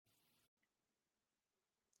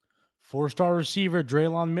Four-star receiver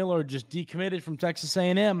Drelon Miller just decommitted from Texas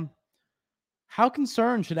A&M. How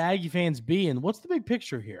concerned should Aggie fans be, and what's the big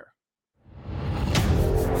picture here?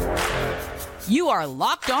 You are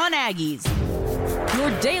Locked On Aggies,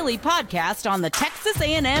 your daily podcast on the Texas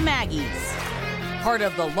A&M Aggies. Part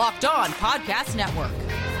of the Locked On Podcast Network,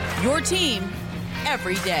 your team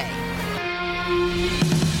every day.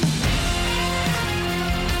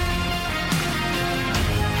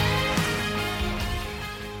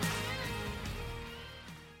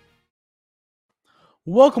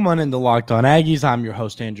 Welcome on into Locked On Aggies. I'm your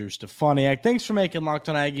host, Andrew Stefaniak. Thanks for making Locked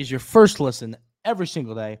On Aggies your first listen every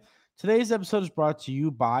single day. Today's episode is brought to you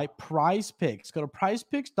by Prize Picks. Go to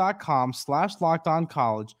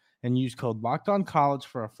prizepicks.com/LockedOnCollege and use code LockedOnCollege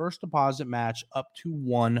for a first deposit match up to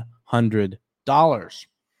 $100.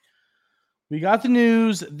 We got the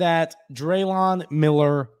news that Drelon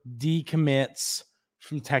Miller decommits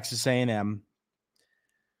from Texas A&M.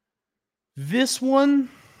 This one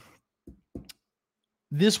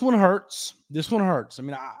hurts. This one hurts. I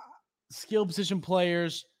mean, skill position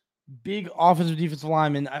players, big offensive defensive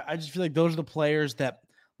linemen. I just feel like those are the players that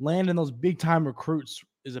land in those big-time recruits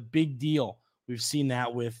is a big deal. We've seen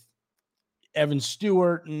that with Evan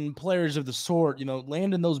Stewart and players of the sort,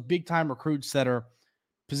 land in those big-time recruits that are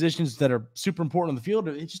positions that are super important on the field.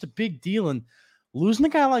 It's just a big deal. And losing a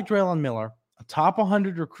guy like Drelon Miller, a top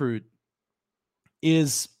 100 recruit,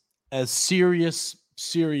 is a serious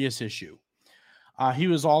issue. He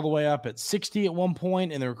was all the way up at 60 at one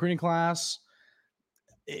point in the recruiting class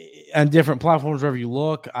on different platforms wherever you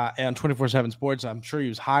look, and 24/7 Sports. I'm sure he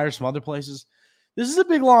was higher some other places. This is a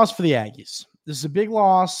big loss for the Aggies. This is a big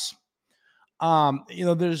loss.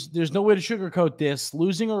 There's no way to sugarcoat this.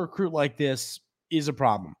 Losing a recruit like this is a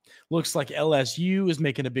problem. Looks like LSU is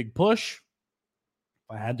making a big push.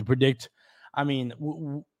 If I had to predict, are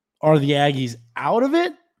the Aggies out of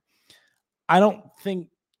it? I don't think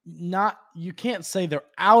not. You can't say they're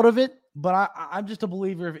out of it, but I'm just a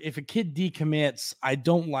believer. If a kid decommits, I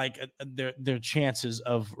don't like their chances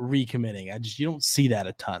of recommitting. You don't see that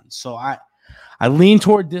a ton. So I lean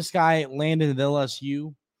toward this guy landing at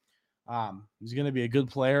LSU. He's going to be a good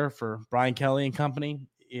player for Brian Kelly and company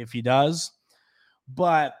if he does.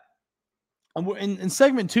 But in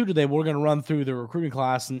segment 2 today, we're going to run through the recruiting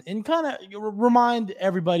class and kind of remind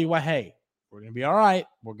everybody why, hey, we're going to be all right.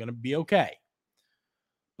 We're going to be okay.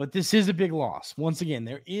 But this is a big loss. Once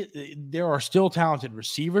again, there are still talented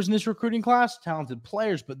receivers in this recruiting class, talented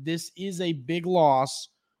players, but this is a big loss,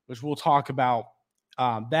 which we'll talk about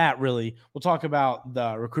We'll talk about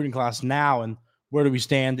the recruiting class now and where do we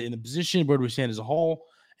stand in the position, where do we stand as a whole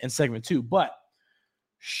in segment 2. But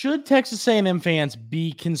should Texas A&M fans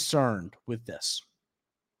be concerned with this?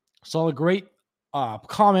 Saw a great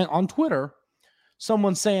comment on Twitter,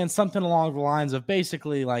 someone saying something along the lines of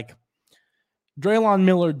basically like, Drelon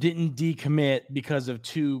Miller didn't decommit because of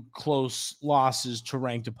 2 close losses to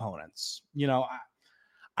ranked opponents.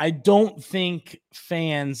 I don't think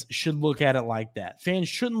fans should look at it like that. Fans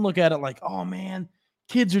shouldn't look at it like, oh man,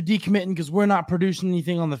 kids are decommitting because we're not producing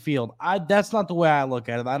anything on the field. That's not the way I look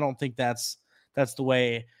at it. I don't think that's the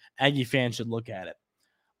way Aggie fans should look at it.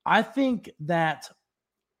 I think that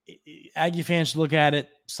Aggie fans should look at it.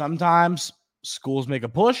 Sometimes schools make a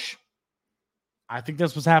push. I think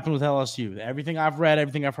that's what's happened with LSU. Everything I've read,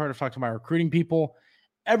 everything I've heard, I've talked to my recruiting people,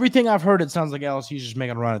 everything I've heard, it sounds like LSU's just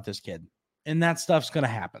making a run at this kid. And that stuff's going to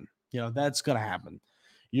happen. That's going to happen.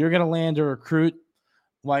 You're going to land a recruit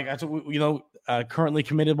like, currently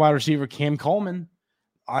committed wide receiver Cam Coleman.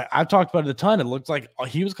 I've talked about it a ton. It looked like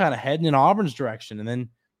he was kind of heading in Auburn's direction. And then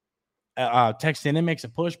Texas A&M makes a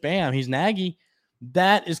push. Bam, he's an Aggie.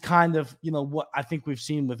 That is kind of, what I think we've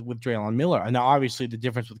seen with Drelon Miller. And now, obviously, the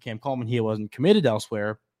difference with Cam Coleman, he wasn't committed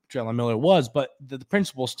elsewhere. Drelon Miller was, but the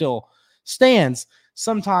principle still stands.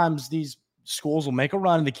 Sometimes these schools will make a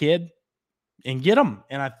run at the kid and get him.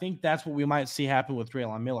 And I think that's what we might see happen with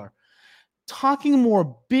Drelon Miller. Talking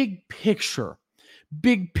more big picture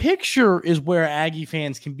is where Aggie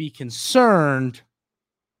fans can be concerned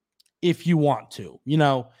if you want to.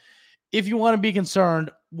 If you want to be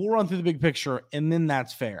concerned, we'll run through the big picture, and then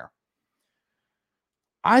that's fair.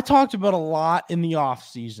 I talked about a lot in the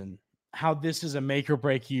offseason how this is a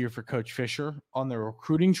make-or-break year for Coach Fisher on the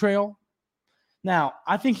recruiting trail. Now,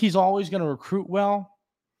 I think he's always going to recruit well,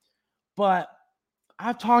 but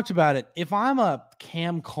I've talked about it. If I'm a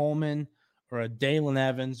Cam Coleman or a Dalen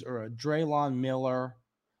Evans or a Drelon Miller,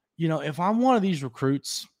 if I'm one of these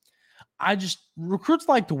recruits, recruits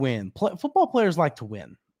like to win. Football players like to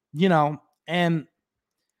win. And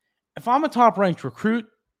if I'm a top-ranked recruit,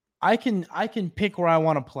 I can pick where I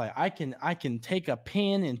want to play. I can take a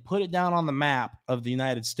pin and put it down on the map of the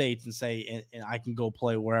United States and say, and I can go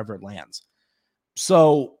play wherever it lands.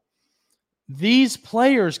 So these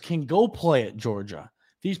players can go play at Georgia.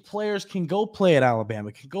 These players can go play at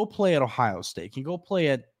Alabama, can go play at Ohio State, can go play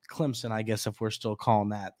at Clemson, I guess, if we're still calling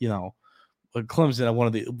that, Clemson. I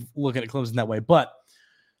wanted to look at Clemson that way. But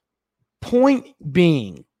point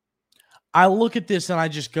being, I look at this and I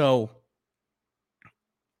just go,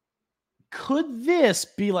 could this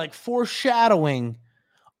be like foreshadowing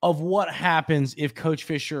of what happens if Coach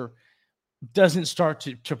Fisher doesn't start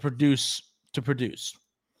to produce?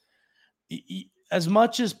 As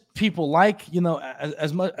much as people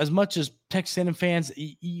as much as Texas A&M fans,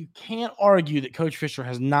 you can't argue that Coach Fisher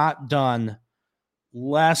has not done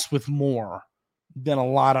less with more than a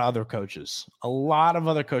lot of other coaches. A lot of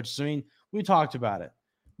other coaches. I mean, we talked about it.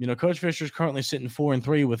 Coach Fisher is currently sitting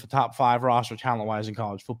 4-3 with the top 5 roster talent-wise in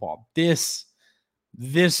college football. This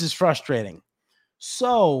is frustrating.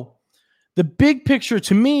 So the big picture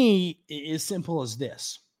to me is simple as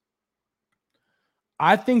this.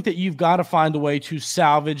 I think that you've got to find a way to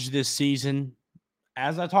salvage this season,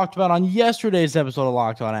 as I talked about on yesterday's episode of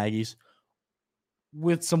Locked On Aggies,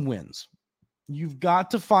 with some wins. You've got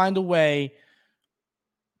to find a way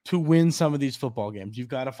to win some of these football games. You've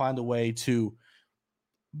got to find a way to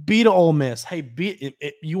beat Ole Miss. Hey,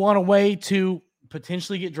 you want a way to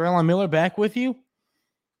potentially get Drelon Miller back with you?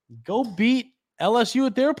 Go beat LSU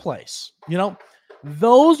at their place.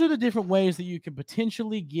 Those are the different ways that you can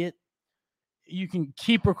potentially you can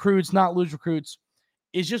keep recruits, not lose recruits.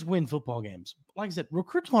 Is just win football games. Like I said,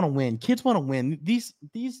 recruits want to win. Kids want to win. These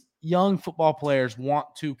young football players want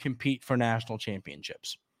to compete for national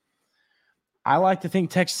championships. I like to think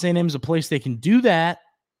Texas A&M is a place they can do that,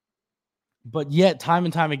 but yet time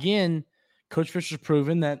and time again, Coach Fisher's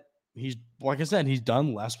proven that he's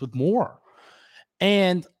done less with more.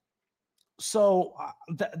 And so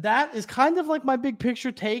that is kind of like my big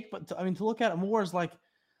picture take, but to look at it more is like,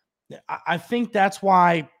 I think that's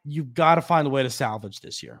why you've got to find a way to salvage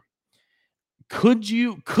this year. Could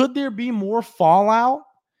there be more fallout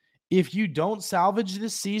if you don't salvage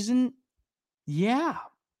this season? Yeah.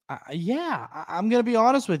 I'm going to be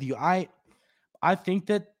honest with you. I think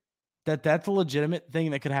that's a legitimate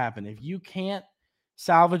thing that could happen. If you can't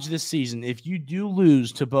salvage this season, if you do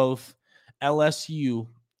lose to both LSU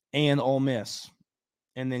and Ole Miss,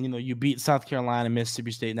 and then, you beat South Carolina,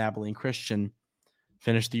 Mississippi State, and Abilene Christian,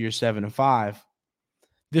 finish the year 7-5.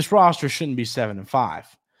 This roster shouldn't be 7-5.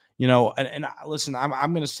 And listen, I'm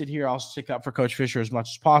going to sit here. I'll stick up for Coach Fisher as much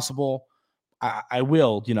as possible. I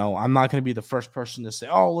will. I'm not going to be the first person to say,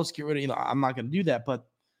 "Oh, let's get rid of." I'm not going to do that. But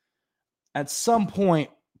at some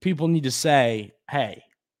point, people need to say, "Hey,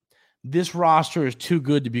 this roster is too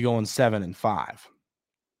good to be going 7-5,"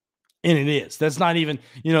 and it is. That's not even.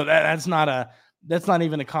 That's not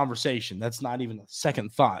even a conversation. That's not even a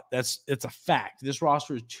second thought. It's a fact. This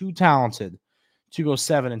roster is too talented to go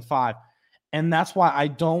 7-5. And that's why I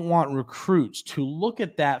don't want recruits to look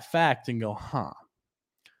at that fact and go,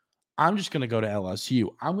 I'm just going to go to LSU.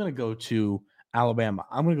 I'm going to go to Alabama.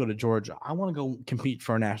 I'm going to go to Georgia. I want to go compete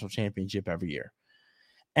for a national championship every year.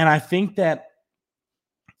 And I think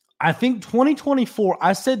 2024,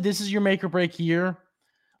 I said this is your make or break year,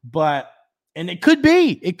 and it could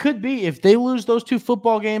be if they lose those 2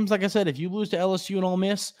 football games. Like I said, if you lose to LSU and Ole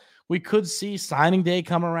Miss, we could see signing day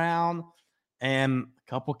come around and a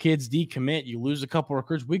couple kids decommit. You lose a couple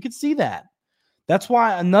recruits. We could see that. That's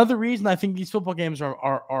why another reason I think these football games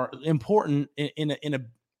are important in a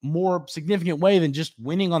more significant way than just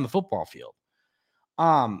winning on the football field.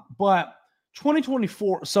 But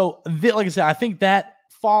 2024. So like I said, I think that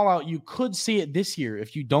fallout, you could see it this year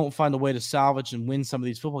if you don't find a way to salvage and win some of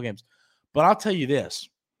these football games. But I'll tell you this,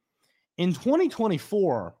 in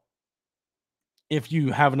 2024, if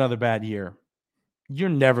you have another bad year, you're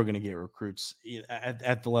never going to get recruits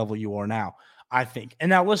at the level you are now, I think. And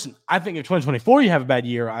now listen, I think if 2024 you have a bad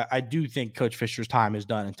year, I do think Coach Fisher's time is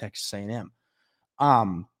done in Texas A&M,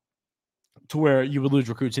 to where you would lose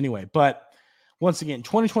recruits anyway. But once again,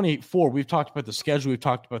 2024, we've talked about the schedule, we've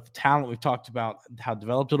talked about the talent, we've talked about how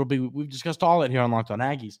developed it'll be. We've discussed all that here on Locked On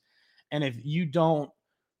Aggies. And if you don't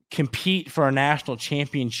compete for a national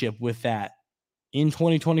championship with that in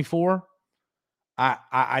 2024,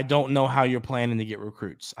 I don't know how you're planning to get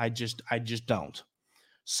recruits. I just don't.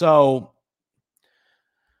 So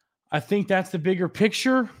I think that's the bigger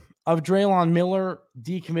picture of Drelon Miller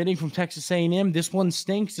decommitting from Texas A&M. This one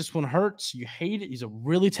stinks. This one hurts. You hate it. He's a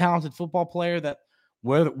really talented football player that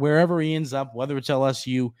wherever he ends up, whether it's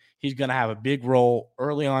LSU, he's going to have a big role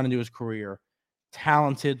early on into his career.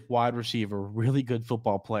 talented wide receiver, really good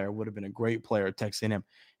football player, would have been a great player at Texas A&M.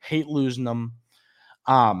 Hate losing them.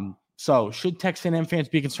 So should Texas A&M fans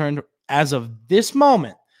be concerned as of this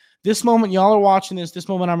moment? This moment y'all are watching this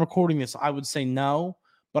moment I'm recording this, I would say no,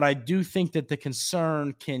 but I do think that the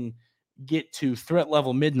concern can get to threat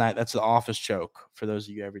level midnight. That's the Office joke for those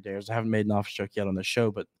of you everydayers. I haven't made an Office joke yet on the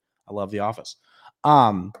show, but I love The Office.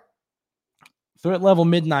 Threat level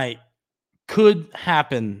midnight could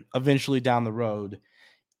happen eventually down the road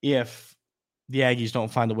if the Aggies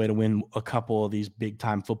don't find a way to win a couple of these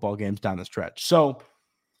big-time football games down the stretch. So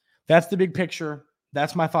that's the big picture.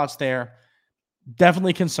 That's my thoughts there.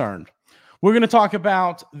 Definitely concerned. We're going to talk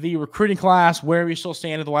about the recruiting class, where we still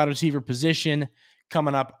stand at the wide receiver position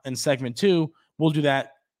coming up in segment 2. We'll do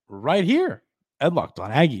that right here at Locked On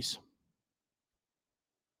Aggies.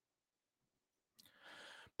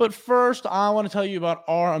 But first, I want to tell you about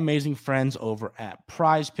our amazing friends over at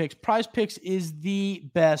Prize Picks. Prize Picks is the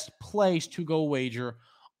best place to go wager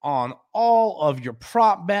on all of your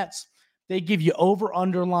prop bets. They give you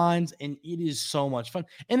over-under lines, and it is so much fun.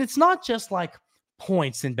 And it's not just like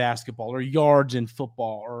points in basketball or yards in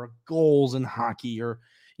football or goals in hockey or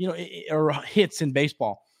or hits in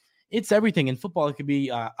baseball. It's everything. In football, it could be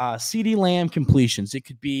CeeDee Lamb completions. It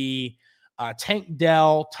could be Tank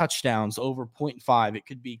Dell touchdowns over 0.5. It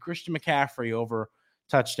could be Christian McCaffrey over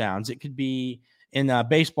touchdowns. It could be in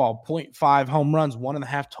baseball, 0.5 home runs,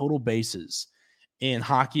 1.5 total bases. In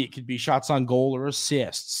hockey, it could be shots on goal or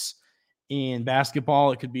assists. In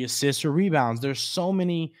basketball, it could be assists or rebounds. There's so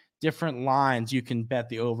many different lines you can bet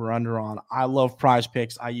the over-under on. I love Prize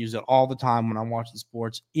Picks. I use it all the time when I'm watching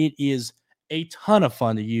sports. It is a ton of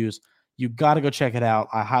fun to use. You got to go check it out.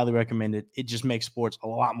 I highly recommend it. It just makes sports a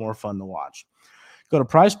lot more fun to watch. Go to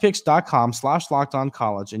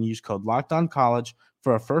prizepicks.com/lockedoncollege and use code LockedOnCollege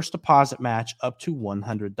for a first deposit match up to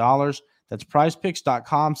 $100. That's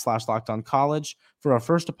prizepicks.com/lockedoncollege for a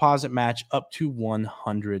first deposit match up to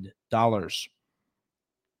 $100.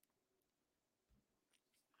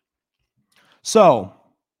 So,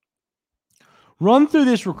 run through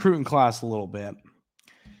this recruiting class a little bit.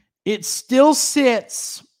 It still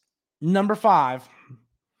sits number 5.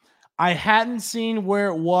 I hadn't seen where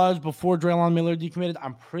it was before Drelon Miller decommitted.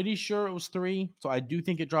 I'm pretty sure it was 3, so I do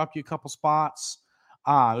think it dropped you a couple spots.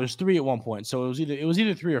 It was 3 at one point, so it was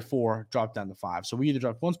either 3 or 4, dropped down to 5. So we either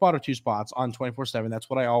dropped 1 spot or 2 spots on 24/7.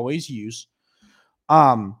 That's what I always use.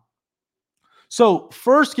 So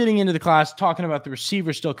first getting into the class, talking about the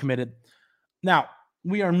receivers still committed. Now,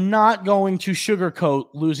 we are not going to sugarcoat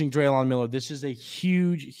losing Drelon Miller. This is a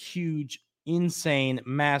huge, insane,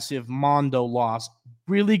 massive mondo loss.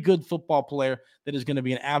 Really good football player that is going to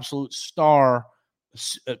be an absolute star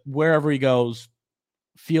wherever he goes.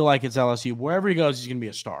 Feel like it's LSU. Wherever he goes, he's going to be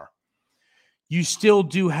a star. You still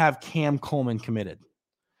do have Cam Coleman committed.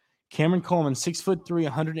 Cameron Coleman, 6'3",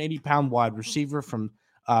 180-pound wide receiver from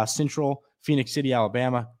Central Phoenix City,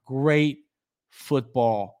 Alabama. Great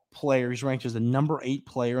football player. He's ranked as the number 8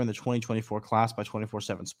 player in the 2024 class by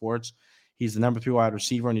 24/7 Sports. He's the number 3 wide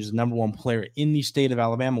receiver, and he's the number 1 player in the state of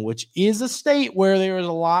Alabama, which is a state where there is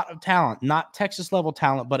a lot of talent. Not Texas-level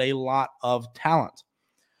talent, but a lot of talent.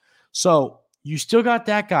 So you still got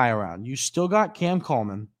that guy around. You still got Cam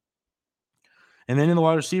Coleman. And then in the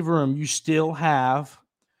wide receiver room, you still have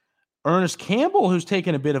Ernest Campbell, who's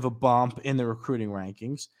taken a bit of a bump in the recruiting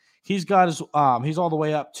rankings. He's got his he's all the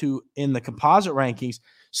way up to in the composite rankings.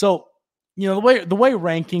 So, the way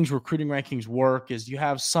recruiting rankings work is you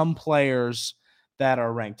have some players that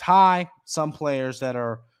are ranked high, some players that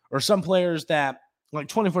like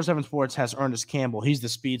 24/7 Sports has Ernest Campbell. He's the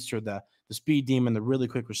speedster, the speed demon, the really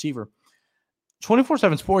quick receiver.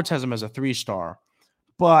 24/7 Sports has him as a 3-star,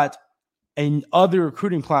 but and other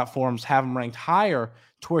recruiting platforms have him ranked higher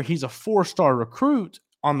to where he's a 4-star recruit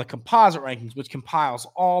on the composite rankings, which compiles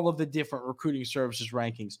all of the different recruiting services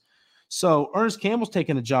rankings. So Ernest Campbell's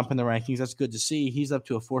taking a jump in the rankings. That's good to see. He's up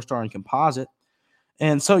to a 4-star in composite.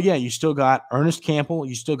 And so, yeah, you still got Ernest Campbell.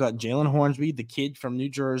 You still got Jalen Hornsby, the kid from New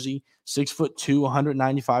Jersey, 6'2",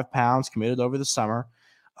 195 pounds, committed over the summer.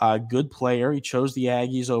 Good player. He chose the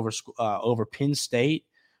Aggies over Penn State.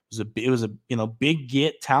 It was a big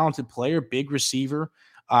get, talented player, big receiver.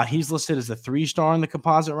 He's listed as a 3-star in the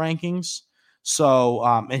composite rankings. So,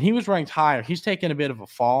 and he was ranked higher. He's taken a bit of a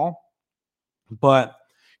fall, but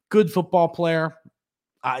good football player.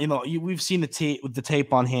 We've seen the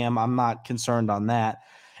tape on him. I'm not concerned on that.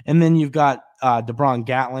 And then you've got DeBron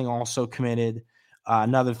Gatling also committed,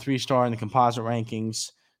 another 3-star in the composite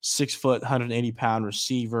rankings, 6 foot, 180-pound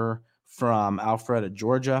receiver from Alpharetta,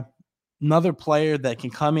 Georgia. Another player that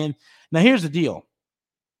can come in. Now, here's the deal.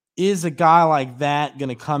 Is a guy like that going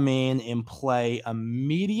to come in and play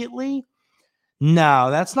immediately?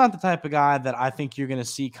 No, that's not the type of guy that I think you're going to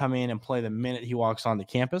see come in and play the minute he walks on the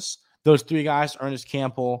campus. Those three guys, Ernest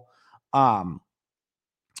Campbell, Jalen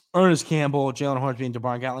Hornsby, and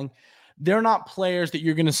DeBarn Gatling, they're not players that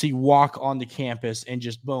you're going to see walk on the campus and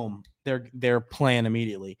just boom, they're playing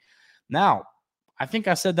immediately. Now, I think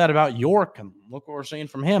I said that about York, and look what we're seeing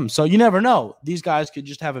from him. So you never know. These guys could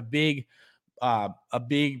just have a big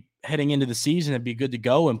heading into the season and be good to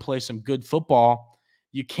go and play some good football.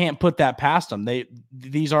 You can't put that past them.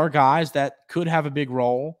 These are guys that could have a big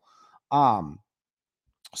role.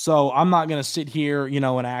 So I'm not going to sit here,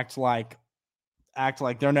 and act like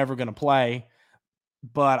they're never going to play.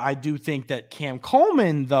 But I do think that Cam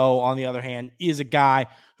Coleman, though, on the other hand, is a guy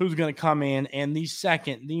who's going to come in, and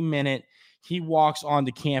the minute he walks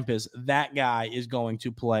onto campus, that guy is going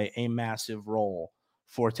to play a massive role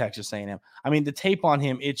for Texas A&M. I mean, the tape on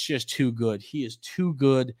him, it's just too good. He is too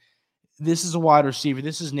good. This is a wide receiver.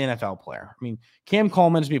 This is an NFL player. I mean, Cam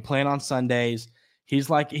Coleman's been playing on Sundays. He's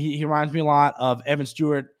like, he reminds me a lot of Evan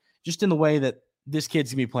Stewart, just in the way that this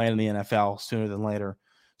kid's going to be playing in the NFL sooner than later.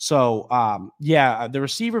 So, the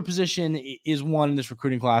receiver position is one in this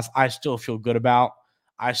recruiting class I still feel good about.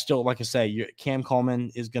 I still, like I say, Cam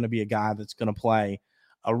Coleman is going to be a guy that's going to play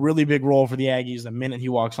a really big role for the Aggies the minute he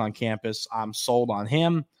walks on campus. I'm sold on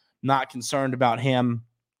him, not concerned about him.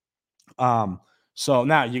 So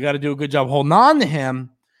now you got to do a good job holding on to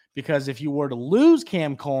him, because if you were to lose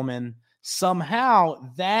Cam Coleman, somehow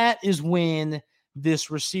that is when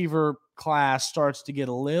this receiver class starts to get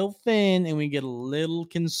a little thin and we get a little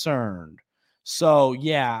concerned. So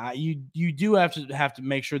yeah, you do have to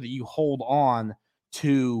make sure that you hold on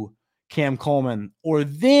to Cam Coleman, or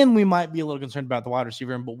then we might be a little concerned about the wide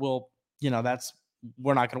receiver, but we're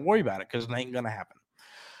not going to worry about it because it ain't going to happen.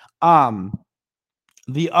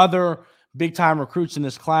 The other big time recruits in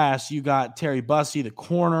this class, you got Terry Bussey, the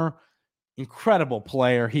corner, incredible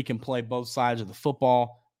player. He can play both sides of the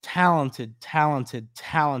football. Talented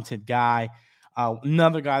guy.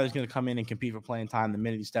 Another guy that's going to come in and compete for playing time the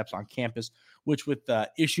minute he steps on campus, which with the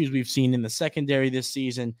issues we've seen in the secondary this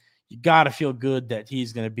season, you got to feel good that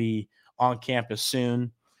he's going to be on campus soon.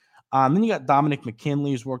 Then you got Dominic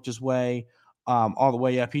McKinley, who's worked his way all the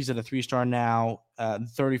way up. He's at a 3-star now,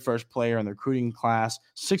 31st player in the recruiting class,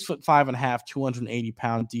 6'5.5",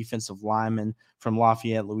 280-pound defensive lineman from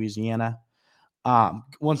Lafayette, Louisiana.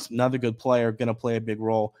 Once another good player, going to play a big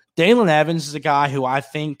role. Dalen Evans is a guy who I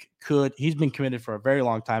think he's been committed for a very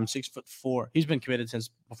long time, 6'4". He's been committed since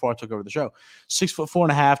before I took over the show.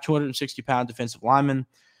 6'4.5", 260-pound defensive lineman,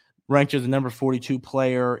 ranked as the number 42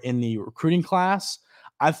 player in the recruiting class.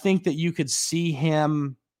 I think that you could see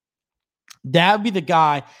him. That would be the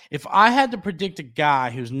guy. If I had to predict a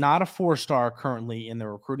guy who's not a 4-star currently in the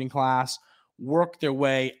recruiting class, work their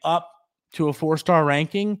way up to a 4-star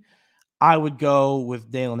ranking, I would go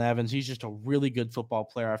with Dalen Evans. He's just a really good football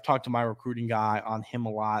player. I've talked to my recruiting guy on him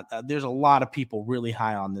a lot. There's a lot of people really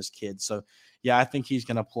high on this kid. So, yeah, I think he's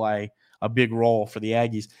going to play a big role for the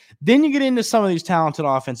Aggies. Then you get into some of these talented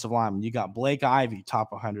offensive linemen. You got Blake Ivy,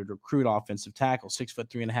 top 100 recruit offensive tackle,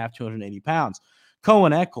 6'3.5", 280 pounds.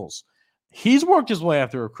 Cohen Eccles, he's worked his way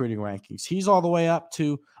up the recruiting rankings. He's all the way up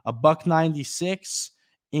to a $196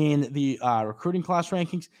 in the recruiting class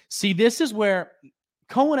rankings. See, this is where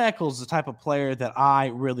Cohen Eccles is the type of player that I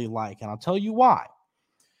really like, and I'll tell you why.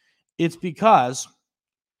 It's because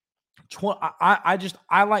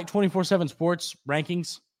I like 24/7 Sports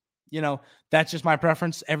rankings. That's just my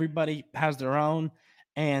preference. Everybody has their own,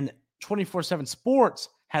 and 24/7 Sports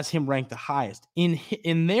has him ranked the highest in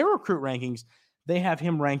their recruit rankings. They have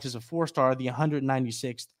him ranked as a 4-star, the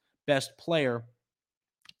 196th best player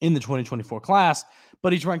in the 2024 class,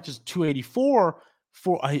 but he's ranked as 284.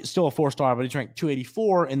 He's still a 4-star, but he's ranked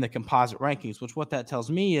 284 in the composite rankings, which what that tells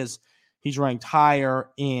me is he's ranked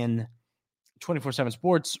higher in 24/7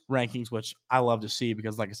 Sports rankings, which I love to see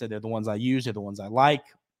because, like I said, they're the ones I use. They're the ones I like.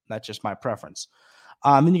 That's just my preference.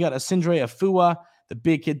 Then you got Asindre Afua, the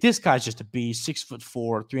big kid. This guy's just a beast,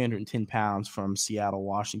 6'4", 310 pounds from Seattle,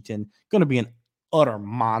 Washington. Going to be an utter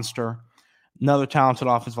monster. Another talented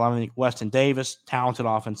offensive lineman, Weston Davis, talented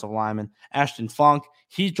offensive lineman. Ashton Funk,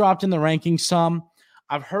 he's dropped in the rankings some.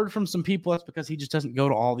 I've heard from some people that's because he just doesn't go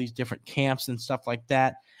to all these different camps and stuff like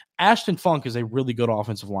that. Ashton Funk is a really good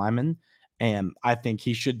offensive lineman, and I think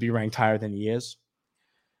he should be ranked higher than he is.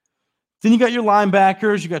 Then you got your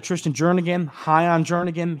linebackers. You got Tristan Jernigan, high on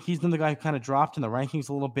Jernigan. He's been the guy who kind of dropped in the rankings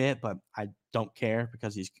a little bit, but I don't care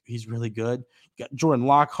because he's really good. You got Jordan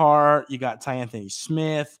Lockhart. You got Ty-Anthony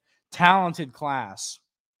Smith. Talented class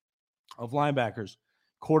of linebackers.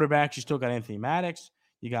 Quarterbacks, you still got Anthony Maddox.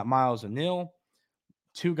 You got Miles O'Neal,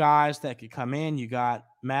 two guys that could come in. You got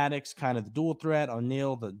Maddox, kind of the dual threat.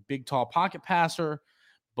 O'Neal, the big, tall pocket passer.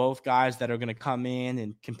 Both guys that are going to come in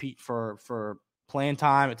and compete for playing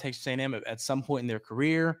time at Texas A&M at some point in their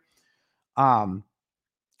career.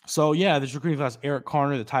 So, yeah, this recruiting class, Eric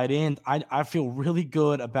Carner, the tight end, I feel really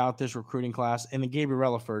good about this recruiting class. And then Gabriel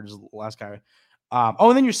Relaford is the last guy.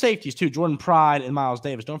 And then your safeties, too, Jordan Pride and Miles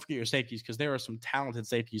Davis. Don't forget your safeties because there are some talented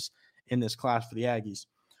safeties in this class for the Aggies.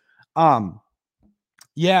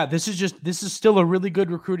 Yeah, this is still a really good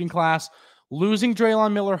recruiting class. Losing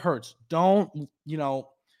Drelon Miller hurts.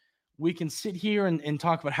 We can sit here and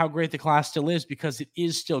talk about how great the class still is because it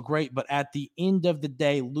is still great. But at the end of the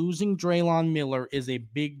day, losing Drelon Miller is a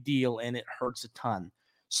big deal and it hurts a ton.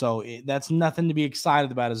 So that's nothing to be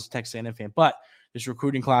excited about as a Texas A&M fan. But this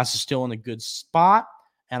recruiting class is still in a good spot,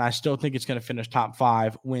 and I still think it's going to finish top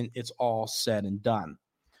 5 when it's all said and done.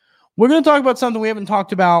 We're going to talk about something we haven't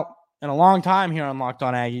talked about in a long time here on Locked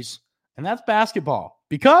On Aggies, and that's basketball,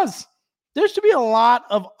 because there should be a lot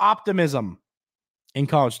of optimism in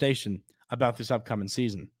College Station about this upcoming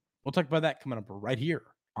season. We'll talk about that coming up right here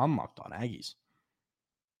on Locked On Aggies.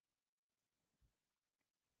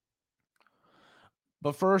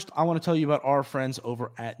 But first, I want to tell you about our friends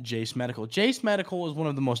over at Jace Medical. Jace Medical is one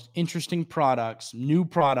of the most interesting new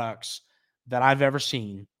products that I've ever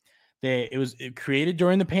seen. It was created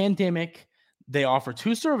during the pandemic. They offer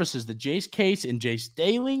 2 services, the Jace Case and Jace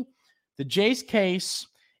Daily. The Jace Case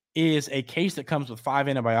is a case that comes with 5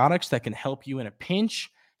 antibiotics that can help you in a pinch,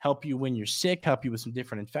 help you when you're sick, help you with some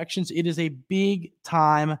different infections. It is a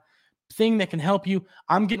big-time thing that can help you.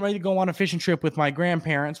 I'm getting ready to go on a fishing trip with my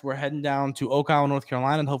grandparents. We're heading down to Oak Island, North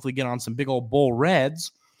Carolina, and hopefully get on some big old bull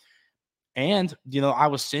reds. And,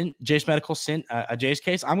 Jace Medical sent a Jace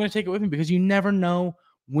Case. I'm going to take it with me because you never know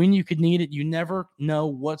when you could need it. You never know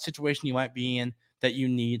what situation you might be in that you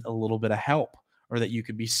need a little bit of help, or that you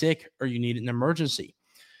could be sick, or you need an emergency.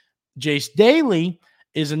 Jace Daily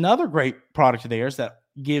is another great product of theirs that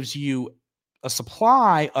gives you a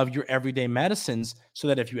supply of your everyday medicines so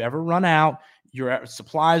that if you ever run out, your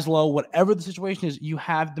supply is low, whatever the situation is, you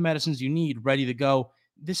have the medicines you need ready to go.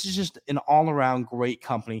 This is just an all-around great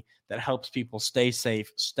company that helps people stay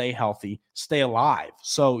safe, stay healthy, stay alive.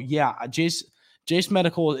 So, yeah, Jace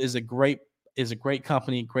Medical is a great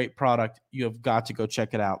company, great product. You have got to go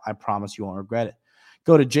check it out. I promise you won't regret it.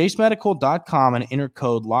 Go to jacemedical.com and enter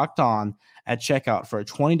code LOCKEDON at checkout for a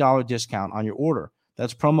 $20 discount on your order.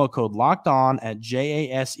 That's promo code LOCKEDON at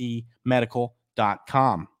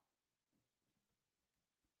jasemedical.com.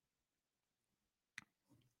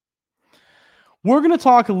 We're going to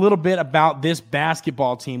talk a little bit about this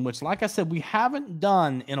basketball team, which, like I said, we haven't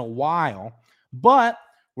done in a while, but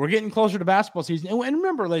we're getting closer to basketball season. And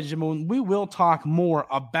remember, ladies and gentlemen, we will talk more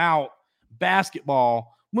about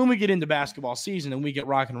basketball when we get into basketball season and we get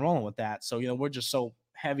rocking and rolling with that. So, we're just so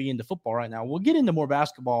heavy into football right now. We'll get into more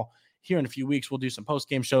basketball here in a few weeks. We'll do some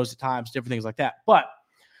post-game shows at times, different things like that. But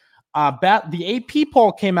the AP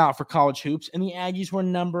poll came out for college hoops, and the Aggies were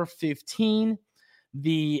number 15.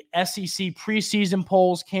 The SEC preseason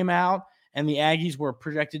polls came out, and the Aggies were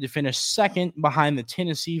projected to finish second behind the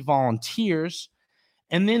Tennessee Volunteers.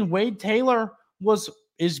 And then Wade Taylor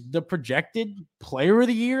is the projected player of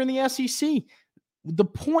the year in the SEC.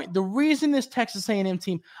 The reason this Texas A&M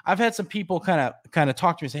team, I've had some people kind of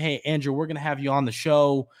talk to me and say, hey, Andrew, we're going to have you on the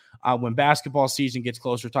show when basketball season gets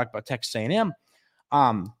closer, talk about Texas A&M,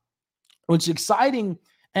 which is exciting.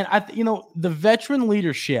 And the veteran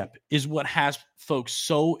leadership is what has folks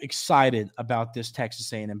so excited about this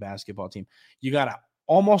Texas A&M basketball team. You got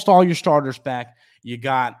almost all your starters back. You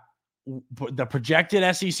got the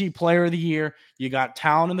projected SEC player of the year. You got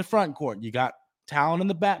talent in the front court. You got talent in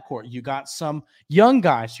the back court. You got some young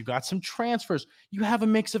guys. You got some transfers. You have a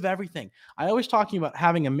mix of everything. I always talking about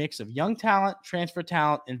having a mix of young talent, transfer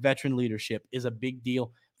talent, and veteran leadership is a big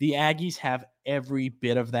deal. The Aggies have every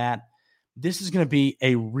bit of that. This is going to be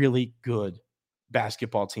a really good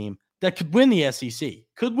basketball team that could win the SEC,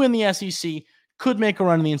 could make a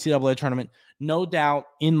run in the NCAA tournament. No doubt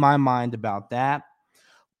in my mind about that.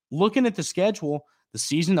 Looking at the schedule, the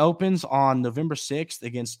season opens on November 6th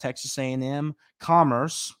against Texas A&M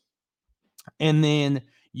Commerce. And then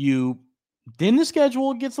the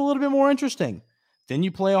schedule gets a little bit more interesting. Then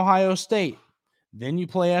you play Ohio State. Then you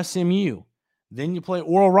play SMU. Then you play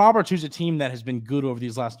Oral Roberts, who's a team that has been good over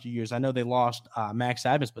these last few years. I know they lost Max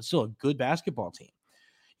Adams, but still a good basketball team.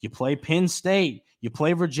 You play Penn State. You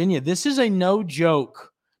play Virginia. This is a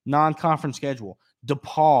no-joke non-conference schedule.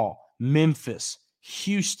 DePaul, Memphis,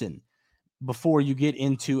 Houston, before you get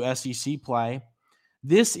into SEC play.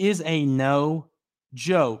 This is a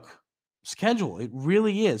no-joke schedule. It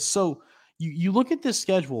really is. So you look at this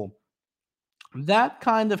schedule, that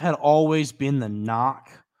kind of had always been the knock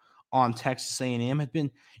on Texas A&M. Had been,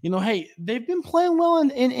 hey, they've been playing well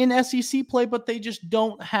in SEC play, but they just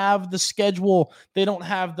don't have the schedule. They don't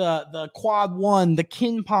have the quad one, the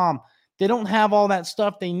kin palm. They don't have all that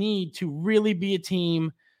stuff they need to really be a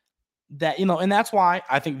team that, and that's why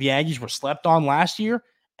I think the Aggies were slept on last year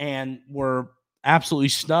and were absolutely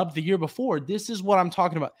snubbed the year before. This is what I'm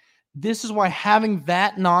talking about. This is why having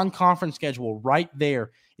that non-conference schedule right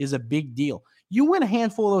there is a big deal. You win a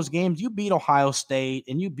handful of those games, you beat Ohio State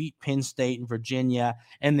and you beat Penn State and Virginia,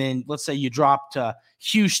 and then let's say you drop to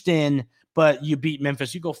Houston, but you beat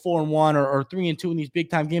Memphis. You go 4-1 or 3-2 in these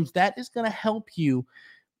big-time games. That is going to help you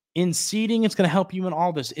in seeding. It's going to help you in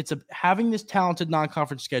all this. Having this talented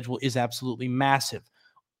non-conference schedule is absolutely massive.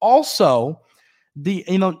 Also,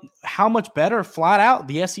 how much better flat out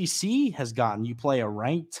the SEC has gotten. You play a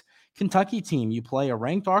ranked Kentucky team, you play a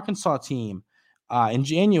ranked Arkansas team in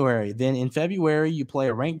January. Then in February, you play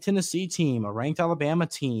a ranked Tennessee team, a ranked Alabama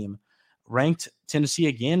team, ranked Tennessee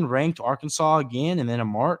again, ranked Arkansas again, and then in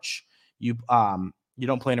March, you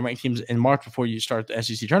don't play any ranked teams in March before you start the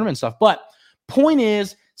SEC tournament and stuff. But point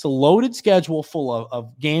is, it's a loaded schedule full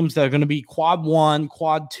of games that are going to be quad one,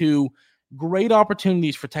 quad two, great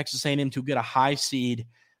opportunities for Texas A&M to get a high seed.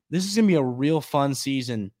 This is going to be a real fun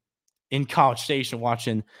season in College Station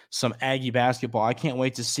watching some Aggie basketball. I can't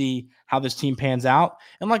wait to see how this team pans out.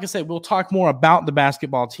 And like I said, we'll talk more about the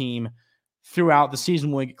basketball team throughout the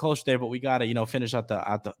season when we get closer there, but we got to, finish out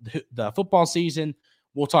the football season.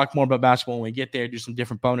 We'll talk more about basketball when we get there, do some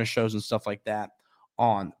different bonus shows and stuff like that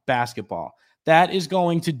on basketball. That is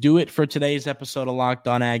going to do it for today's episode of Locked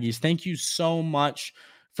On Aggies. Thank you so much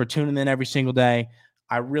for tuning in every single day.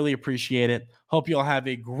 I really appreciate it. Hope you all have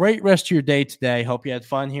a great rest of your day today. Hope you had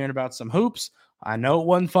fun hearing about some hoops. I know it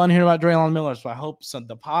wasn't fun hearing about Drelon Miller, so I hope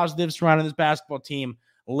the positives surrounding this basketball team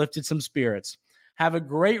lifted some spirits. Have a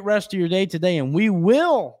great rest of your day today, and we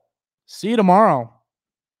will see you tomorrow.